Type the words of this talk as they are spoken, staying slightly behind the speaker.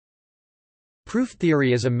Proof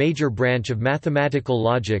theory is a major branch of mathematical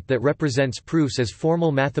logic that represents proofs as formal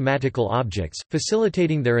mathematical objects,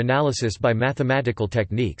 facilitating their analysis by mathematical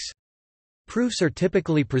techniques. Proofs are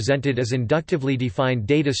typically presented as inductively defined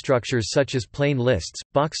data structures such as plain lists,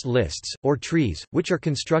 boxed lists, or trees, which are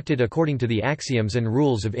constructed according to the axioms and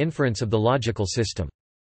rules of inference of the logical system.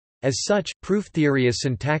 As such, proof theory is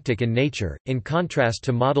syntactic in nature, in contrast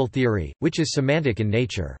to model theory, which is semantic in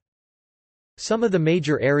nature. Some of the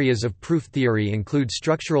major areas of proof theory include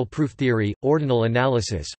structural proof theory, ordinal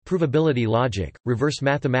analysis, provability logic, reverse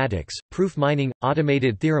mathematics, proof mining,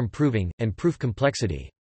 automated theorem proving, and proof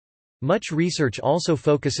complexity. Much research also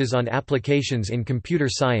focuses on applications in computer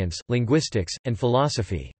science, linguistics, and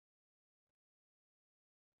philosophy.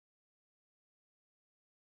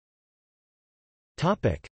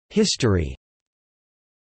 History.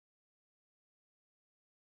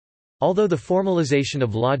 Although the formalization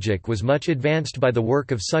of logic was much advanced by the work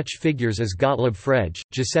of such figures as Gottlob Frege,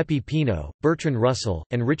 Giuseppe Peano, Bertrand Russell,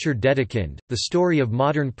 and Richard Dedekind, the story of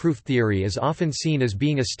modern proof theory is often seen as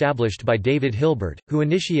being established by David Hilbert, who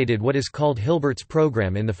initiated what is called Hilbert's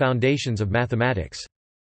program in the foundations of mathematics.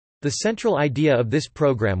 The central idea of this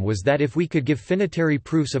program was that if we could give finitary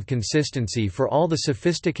proofs of consistency for all the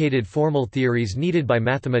sophisticated formal theories needed by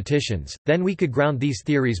mathematicians, then we could ground these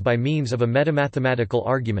theories by means of a metamathematical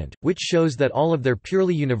argument, which shows that all of their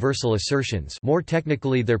purely universal assertions, more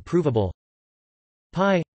technically their provable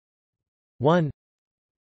pi 1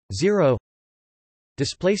 0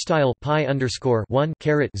 display style pi underscore 1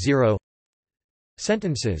 caret 0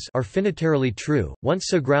 sentences are finitarily true. Once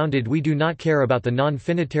so grounded, we do not care about the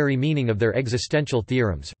non-finitary meaning of their existential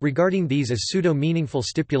theorems, regarding these as pseudo-meaningful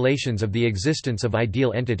stipulations of the existence of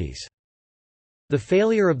ideal entities. The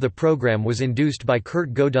failure of the program was induced by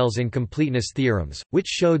Kurt Gödel's incompleteness theorems, which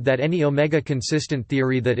showed that any omega-consistent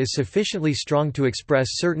theory that is sufficiently strong to express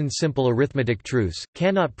certain simple arithmetic truths,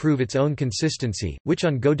 cannot prove its own consistency, which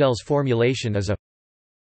on Gödel's formulation is a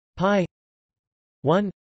pi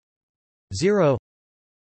 1 0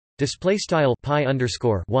 display style pi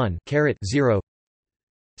underscore 1 caret 0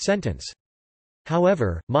 sentence.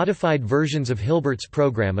 However, modified versions of Hilbert's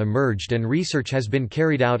program emerged and research has been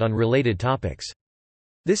carried out on related topics.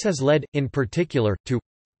 This has led, in particular, to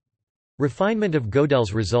refinement of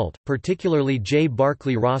Gödel's result, particularly J.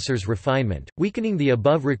 Barclay Rosser's refinement, weakening the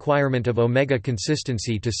above requirement of omega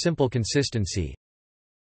consistency to simple consistency.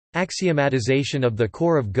 Axiomatization of the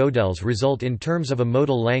core of Gödel's result in terms of a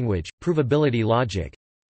modal language, provability logic.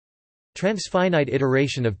 Transfinite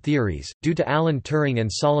iteration of theories, due to Alan Turing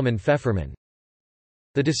and Solomon Pfefferman.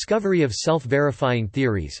 The discovery of self-verifying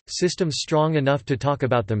theories, systems strong enough to talk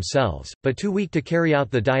about themselves, but too weak to carry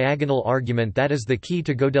out the diagonal argument that is the key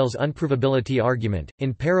to Gödel's unprovability argument.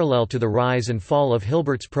 In parallel to the rise and fall of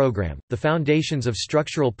Hilbert's program, the foundations of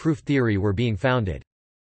structural proof theory were being founded.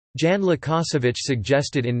 Jan Łukasiewicz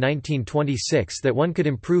suggested in 1926 that one could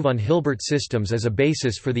improve on Hilbert systems as a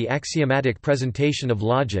basis for the axiomatic presentation of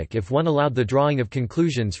logic if one allowed the drawing of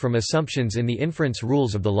conclusions from assumptions in the inference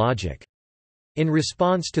rules of the logic. In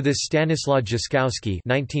response to this, Stanislaw Jaskowski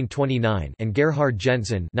 (1929) and Gerhard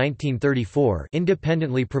Jensen (1934)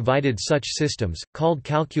 independently provided such systems, called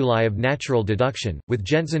calculi of natural deduction, with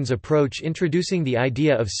Jensen's approach introducing the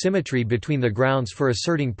idea of symmetry between the grounds for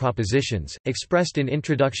asserting propositions, expressed in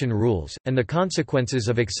introduction rules, and the consequences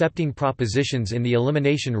of accepting propositions in the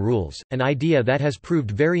elimination rules, an idea that has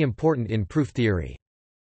proved very important in proof theory.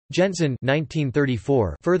 Jensen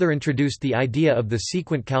 1934 further introduced the idea of the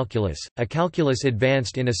sequent calculus, a calculus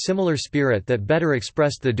advanced in a similar spirit that better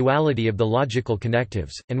expressed the duality of the logical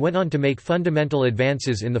connectives, and went on to make fundamental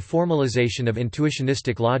advances in the formalization of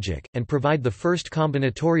intuitionistic logic, and provide the first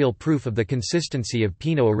combinatorial proof of the consistency of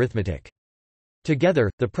Peano arithmetic.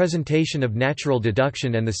 Together, the presentation of natural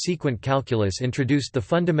deduction and the sequent calculus introduced the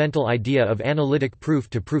fundamental idea of analytic proof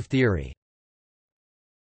to proof theory.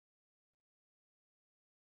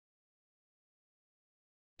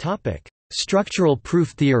 Structural proof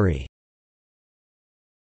theory.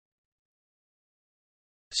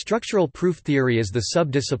 Structural proof theory is the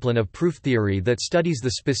subdiscipline of proof theory that studies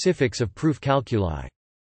the specifics of proof calculi.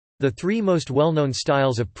 The three most well-known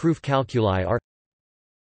styles of proof calculi are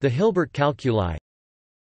the Hilbert calculi,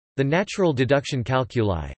 the natural deduction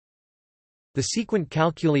calculi. The sequent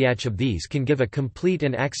calculi. Each of these can give a complete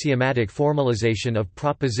and axiomatic formalization of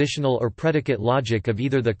propositional or predicate logic of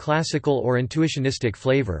either the classical or intuitionistic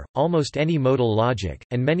flavor, almost any modal logic,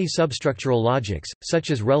 and many substructural logics,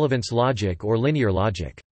 such as relevance logic or linear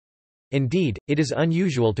logic. Indeed, it is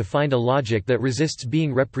unusual to find a logic that resists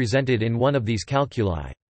being represented in one of these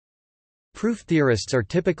calculi. Proof theorists are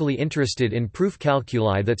typically interested in proof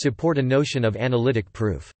calculi that support a notion of analytic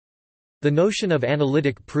proof. The notion of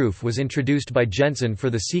analytic proof was introduced by Jensen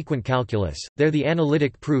for the sequent calculus. There the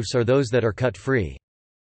analytic proofs are those that are cut-free.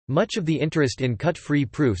 Much of the interest in cut-free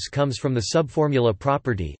proofs comes from the subformula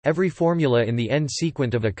property. Every formula in the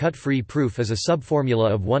n-sequent of a cut-free proof is a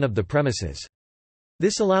subformula of one of the premises.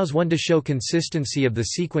 This allows one to show consistency of the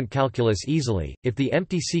sequent calculus easily. If the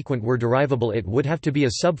empty sequent were derivable, it would have to be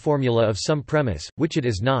a subformula of some premise, which it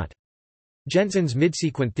is not. Jensen's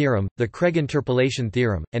midsequent theorem, the Craig interpolation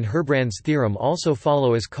theorem, and Herbrand's theorem also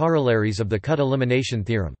follow as corollaries of the cut elimination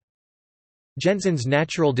theorem. Jensen's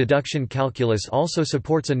natural deduction calculus also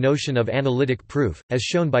supports a notion of analytic proof, as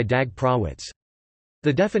shown by Dag-Prawitz.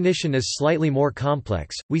 The definition is slightly more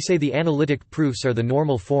complex. We say the analytic proofs are the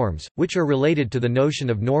normal forms, which are related to the notion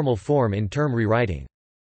of normal form in term rewriting.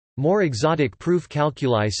 More exotic proof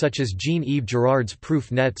calculi such as Jean-Yves Girard's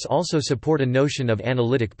proof nets also support a notion of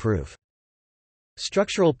analytic proof.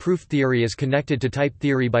 Structural proof theory is connected to type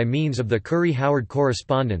theory by means of the Curry-Howard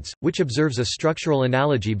correspondence, which observes a structural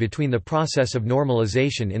analogy between the process of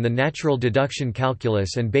normalization in the natural deduction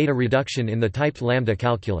calculus and beta reduction in the typed lambda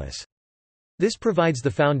calculus. This provides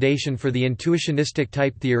the foundation for the intuitionistic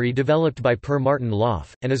type theory developed by Per Martin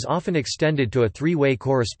Loff, and is often extended to a three-way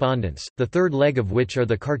correspondence, the third leg of which are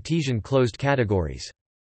the Cartesian closed categories.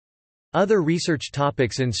 Other research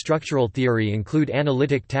topics in structural theory include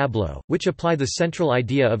analytic tableau, which apply the central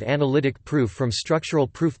idea of analytic proof from structural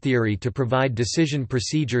proof theory to provide decision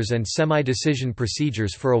procedures and semi-decision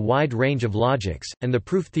procedures for a wide range of logics, and the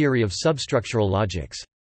proof theory of substructural logics.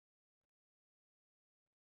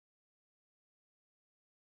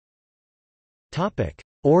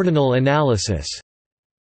 Ordinal analysis.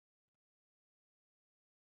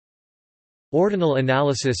 Ordinal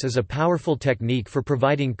analysis is a powerful technique for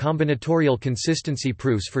providing combinatorial consistency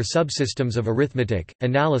proofs for subsystems of arithmetic,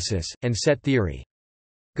 analysis, and set theory.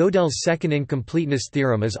 Gödel's second incompleteness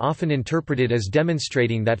theorem is often interpreted as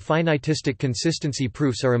demonstrating that finitistic consistency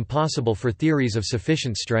proofs are impossible for theories of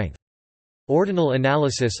sufficient strength. Ordinal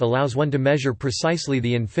analysis allows one to measure precisely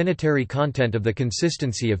the infinitary content of the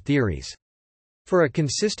consistency of theories. For a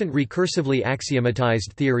consistent recursively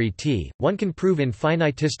axiomatized theory T, one can prove in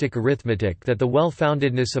finitistic arithmetic that the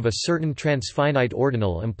well-foundedness of a certain transfinite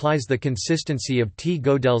ordinal implies the consistency of T.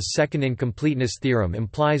 Gödel's second incompleteness theorem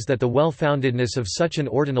implies that the well-foundedness of such an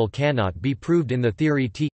ordinal cannot be proved in the theory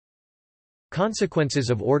T. Consequences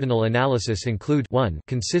of ordinal analysis include 1.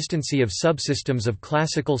 Consistency of subsystems of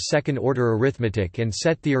classical second-order arithmetic and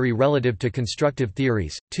set theory relative to constructive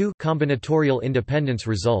theories, 2. Combinatorial independence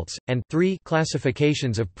results, and 3.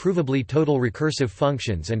 Classifications of provably total recursive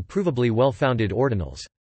functions and provably well-founded ordinals.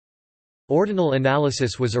 Ordinal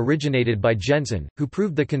analysis was originated by Jensen, who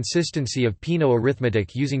proved the consistency of Peano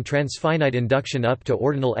arithmetic using transfinite induction up to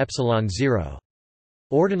ordinal epsilon 0.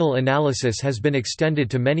 Ordinal analysis has been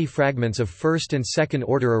extended to many fragments of first- and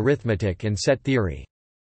second-order arithmetic and set theory.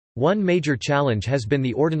 One major challenge has been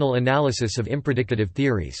the ordinal analysis of impredicative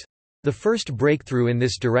theories. The first breakthrough in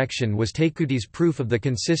this direction was Takuti's proof of the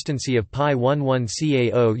consistency of Pi11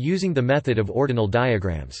 CAO using the method of ordinal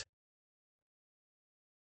diagrams.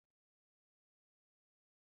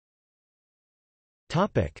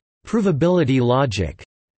 Provability logic.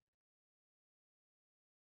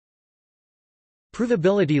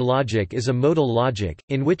 Provability logic is a modal logic,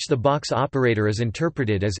 in which the box operator is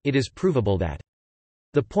interpreted as it is provable that.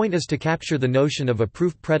 The point is to capture the notion of a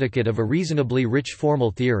proof predicate of a reasonably rich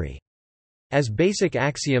formal theory. As basic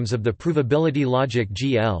axioms of the provability logic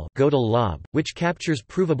GL Gödel-Loeb, which captures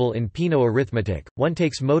provable in Peano arithmetic, one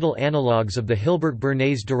takes modal analogues of the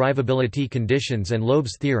Hilbert-Bernays derivability conditions and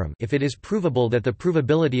Loeb's theorem. If it is provable that the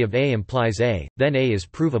provability of A implies A, then A is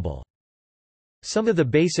provable. Some of the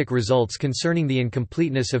basic results concerning the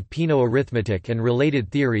incompleteness of Peano arithmetic and related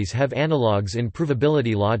theories have analogues in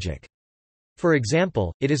provability logic. For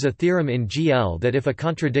example, it is a theorem in GL that if a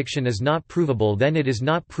contradiction is not provable, then it is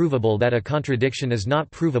not provable that a contradiction is not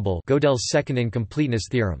provable. Gödel's second incompleteness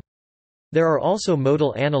theorem. There are also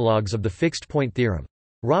modal analogues of the fixed-point theorem.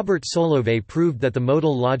 Robert Solovay proved that the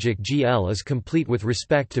modal logic GL is complete with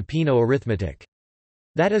respect to Peano arithmetic.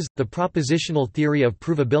 That is, the propositional theory of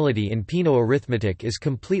provability in Peano arithmetic is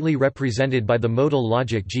completely represented by the modal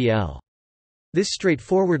logic GL. This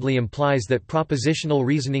straightforwardly implies that propositional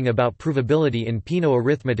reasoning about provability in Peano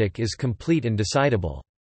arithmetic is complete and decidable.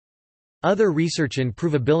 Other research in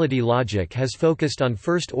provability logic has focused on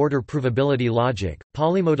first-order provability logic,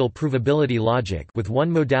 polymodal provability logic with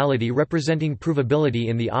one modality representing provability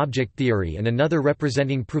in the object theory and another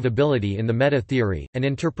representing provability in the meta-theory, and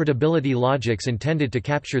interpretability logics intended to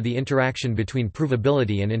capture the interaction between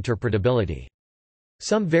provability and interpretability.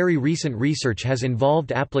 Some very recent research has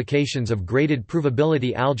involved applications of graded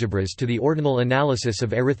provability algebras to the ordinal analysis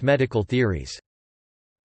of arithmetical theories.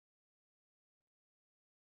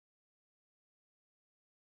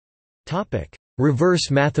 Reverse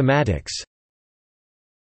mathematics.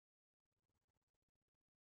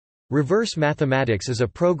 Reverse mathematics is a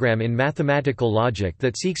program in mathematical logic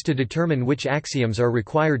that seeks to determine which axioms are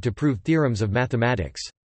required to prove theorems of mathematics.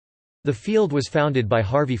 The field was founded by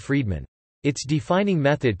Harvey Friedman. Its defining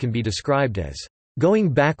method can be described as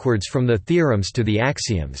going backwards from the theorems to the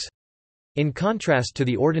axioms, in contrast to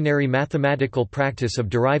the ordinary mathematical practice of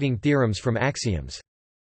deriving theorems from axioms.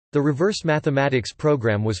 The reverse mathematics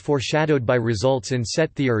program was foreshadowed by results in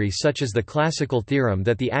set theory such as the classical theorem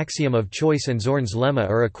that the axiom of choice and Zorn's lemma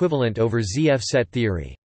are equivalent over ZF set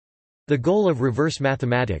theory. The goal of reverse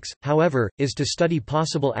mathematics, however, is to study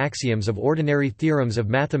possible axioms of ordinary theorems of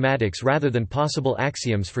mathematics rather than possible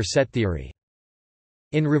axioms for set theory.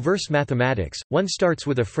 In reverse mathematics, one starts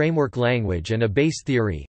with a framework language and a base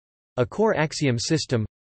theory—a core axiom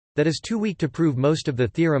system—that is too weak to prove most of the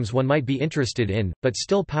theorems one might be interested in, but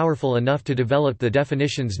still powerful enough to develop the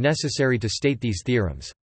definitions necessary to state these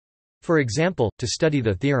theorems. For example, to study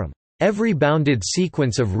the theorem, "Every bounded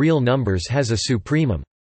sequence of real numbers has a supremum,"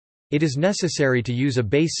 it is necessary to use a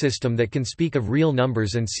base system that can speak of real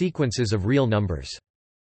numbers and sequences of real numbers.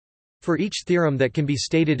 For each theorem that can be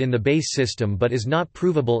stated in the base system but is not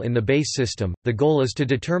provable in the base system, the goal is to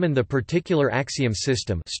determine the particular axiom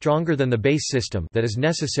system stronger than the base system that is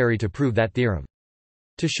necessary to prove that theorem.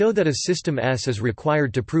 To show that a system S is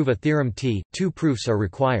required to prove a theorem T, two proofs are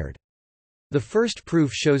required. The first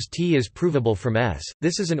proof shows T is provable from S.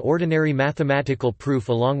 This is an ordinary mathematical proof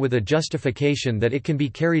along with a justification that it can be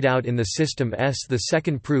carried out in the system S. The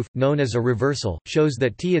second proof, known as a reversal, shows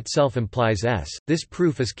that T itself implies S. This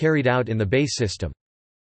proof is carried out in the base system.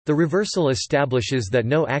 The reversal establishes that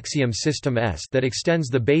no axiom system S that extends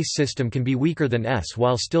the base system can be weaker than S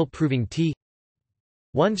while still proving T.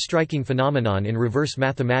 One striking phenomenon in reverse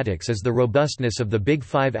mathematics is the robustness of the big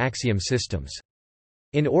five axiom systems.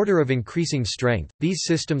 In order of increasing strength, these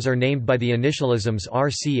systems are named by the initialisms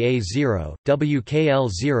RCA0,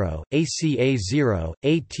 WKL0, ACA0,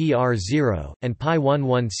 ATR0, and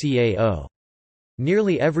Pi11CAO.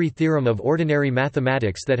 Nearly every theorem of ordinary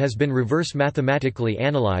mathematics that has been reverse mathematically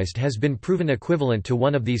analyzed has been proven equivalent to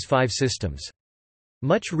one of these five systems.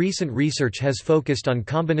 Much recent research has focused on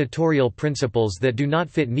combinatorial principles that do not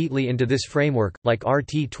fit neatly into this framework, like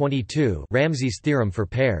RT22, Ramsey's theorem for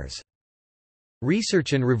pairs.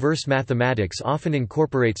 Research in reverse mathematics often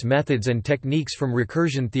incorporates methods and techniques from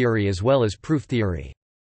recursion theory as well as proof theory.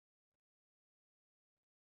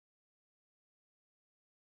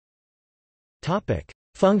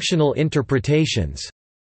 Functional interpretations.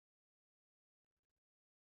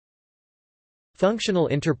 Functional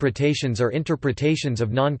interpretations are interpretations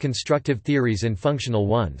of non-constructive theories in functional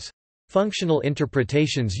ones. Functional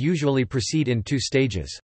interpretations usually proceed in two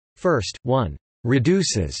stages. First, one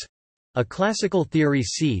reduces a classical theory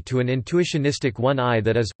C to an intuitionistic one I,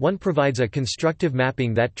 that is, one provides a constructive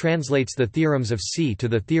mapping that translates the theorems of C to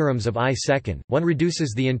the theorems of I. Second, one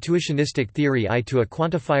reduces the intuitionistic theory I to a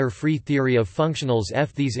quantifier-free theory of functionals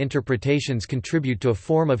F. These interpretations contribute to a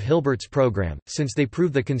form of Hilbert's program, since they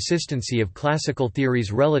prove the consistency of classical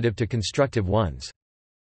theories relative to constructive ones.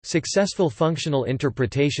 Successful functional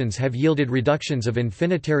interpretations have yielded reductions of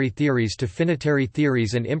infinitary theories to finitary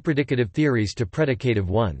theories and impredicative theories to predicative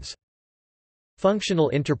ones. Functional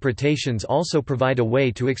interpretations also provide a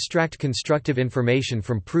way to extract constructive information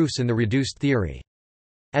from proofs in the reduced theory.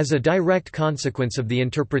 As a direct consequence of the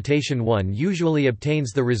interpretation, one usually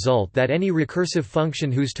obtains the result that any recursive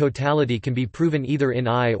function whose totality can be proven either in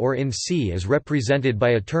I or in C is represented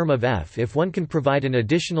by a term of F if one can provide an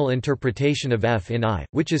additional interpretation of F in I,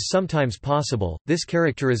 which is sometimes possible. This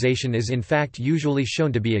characterization is in fact usually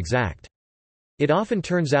shown to be exact. It often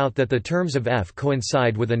turns out that the terms of F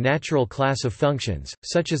coincide with a natural class of functions,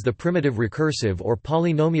 such as the primitive recursive or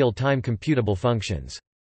polynomial time computable functions.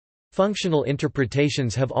 Functional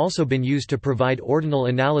interpretations have also been used to provide ordinal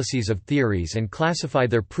analyses of theories and classify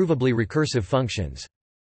their provably recursive functions.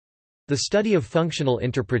 The study of functional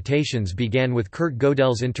interpretations began with Kurt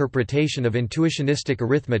Gödel's interpretation of intuitionistic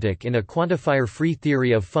arithmetic in a quantifier-free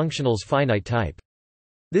theory of functionals finite type.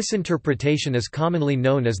 This interpretation is commonly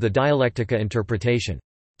known as the dialectica interpretation.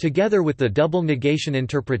 Together with the double negation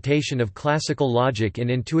interpretation of classical logic in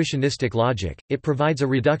intuitionistic logic, it provides a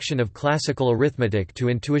reduction of classical arithmetic to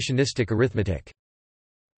intuitionistic arithmetic.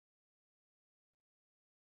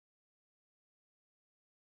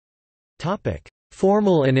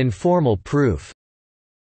 Formal and informal proof.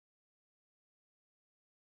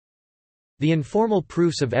 The informal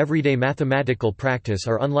proofs of everyday mathematical practice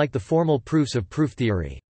are unlike the formal proofs of proof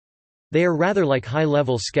theory. They are rather like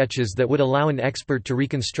high-level sketches that would allow an expert to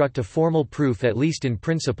reconstruct a formal proof at least in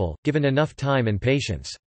principle, given enough time and patience.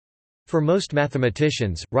 For most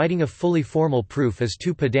mathematicians, writing a fully formal proof is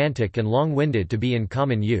too pedantic and long-winded to be in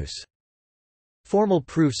common use. Formal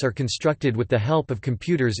proofs are constructed with the help of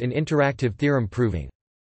computers in interactive theorem proving.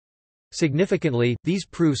 Significantly, these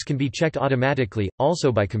proofs can be checked automatically,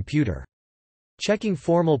 also by computer. Checking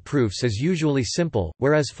formal proofs is usually simple,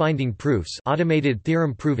 whereas finding proofs, automated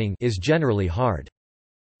theorem proving, is generally hard.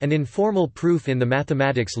 An informal proof in the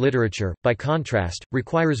mathematics literature, by contrast,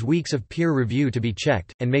 requires weeks of peer review to be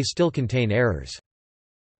checked, and may still contain errors.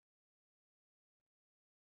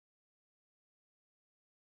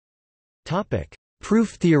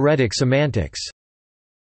 Proof-theoretic semantics.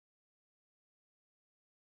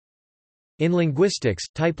 In linguistics,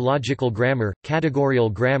 type-logical grammar, categorical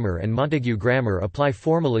grammar and Montague grammar apply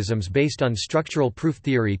formalisms based on structural proof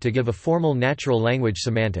theory to give a formal natural language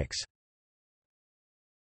semantics.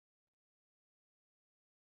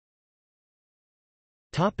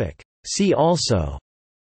 See also: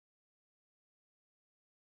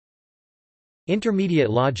 intermediate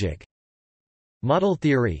logic, model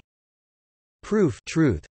theory, proof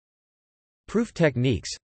truth, proof techniques.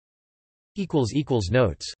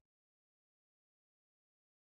 Notes